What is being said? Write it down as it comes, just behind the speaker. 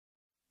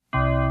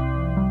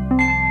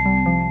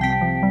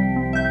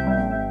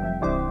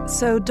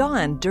So,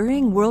 Dawn,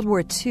 during World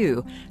War II,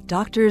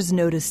 doctors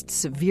noticed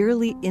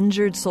severely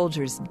injured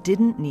soldiers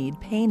didn't need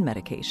pain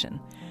medication.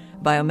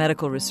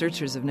 Biomedical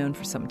researchers have known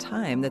for some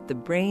time that the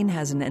brain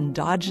has an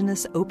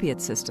endogenous opiate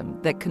system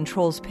that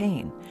controls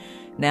pain.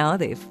 Now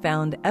they've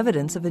found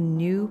evidence of a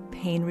new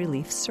pain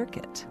relief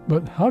circuit.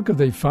 But how could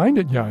they find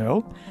it,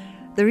 Yael?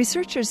 The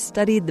researchers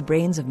studied the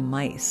brains of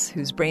mice,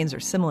 whose brains are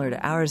similar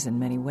to ours in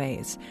many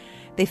ways.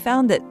 They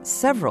found that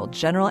several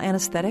general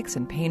anesthetics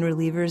and pain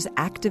relievers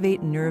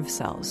activate nerve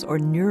cells, or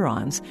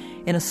neurons,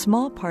 in a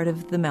small part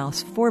of the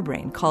mouse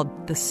forebrain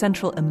called the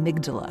central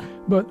amygdala.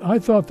 But I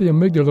thought the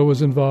amygdala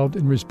was involved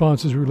in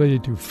responses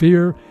related to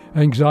fear,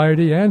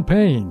 anxiety, and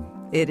pain.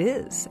 It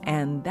is,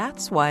 and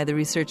that's why the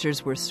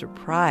researchers were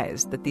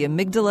surprised that the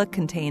amygdala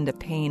contained a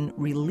pain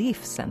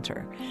relief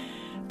center.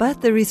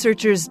 But the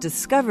researchers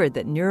discovered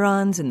that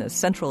neurons in the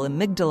central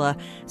amygdala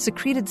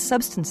secreted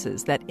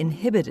substances that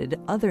inhibited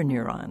other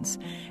neurons,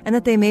 and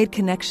that they made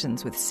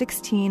connections with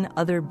 16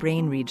 other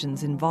brain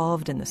regions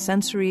involved in the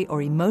sensory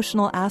or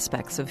emotional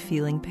aspects of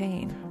feeling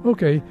pain.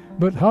 Okay,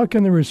 but how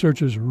can the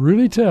researchers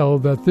really tell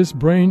that this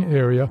brain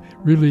area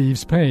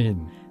relieves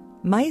pain?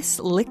 Mice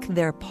lick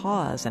their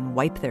paws and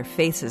wipe their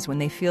faces when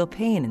they feel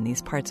pain in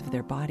these parts of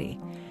their body.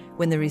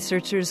 When the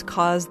researchers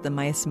caused the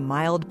mice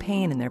mild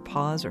pain in their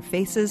paws or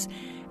faces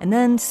and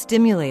then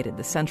stimulated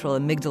the central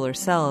amygdala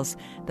cells,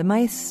 the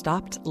mice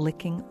stopped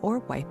licking or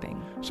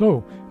wiping.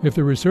 So, if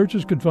the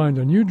researchers could find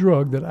a new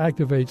drug that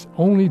activates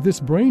only this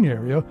brain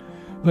area,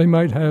 they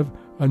might have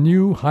a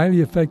new,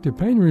 highly effective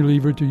pain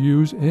reliever to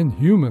use in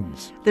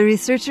humans. The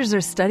researchers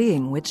are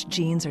studying which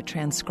genes are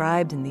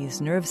transcribed in these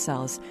nerve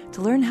cells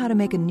to learn how to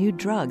make a new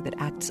drug that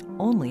acts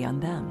only on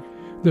them.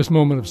 This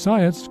moment of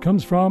science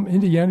comes from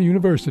Indiana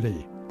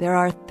University. There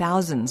are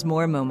thousands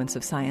more moments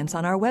of science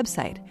on our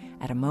website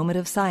at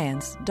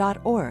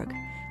amomentofscience.org.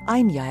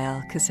 I'm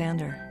Yael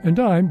Cassander. And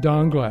I'm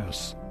Don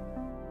Glass.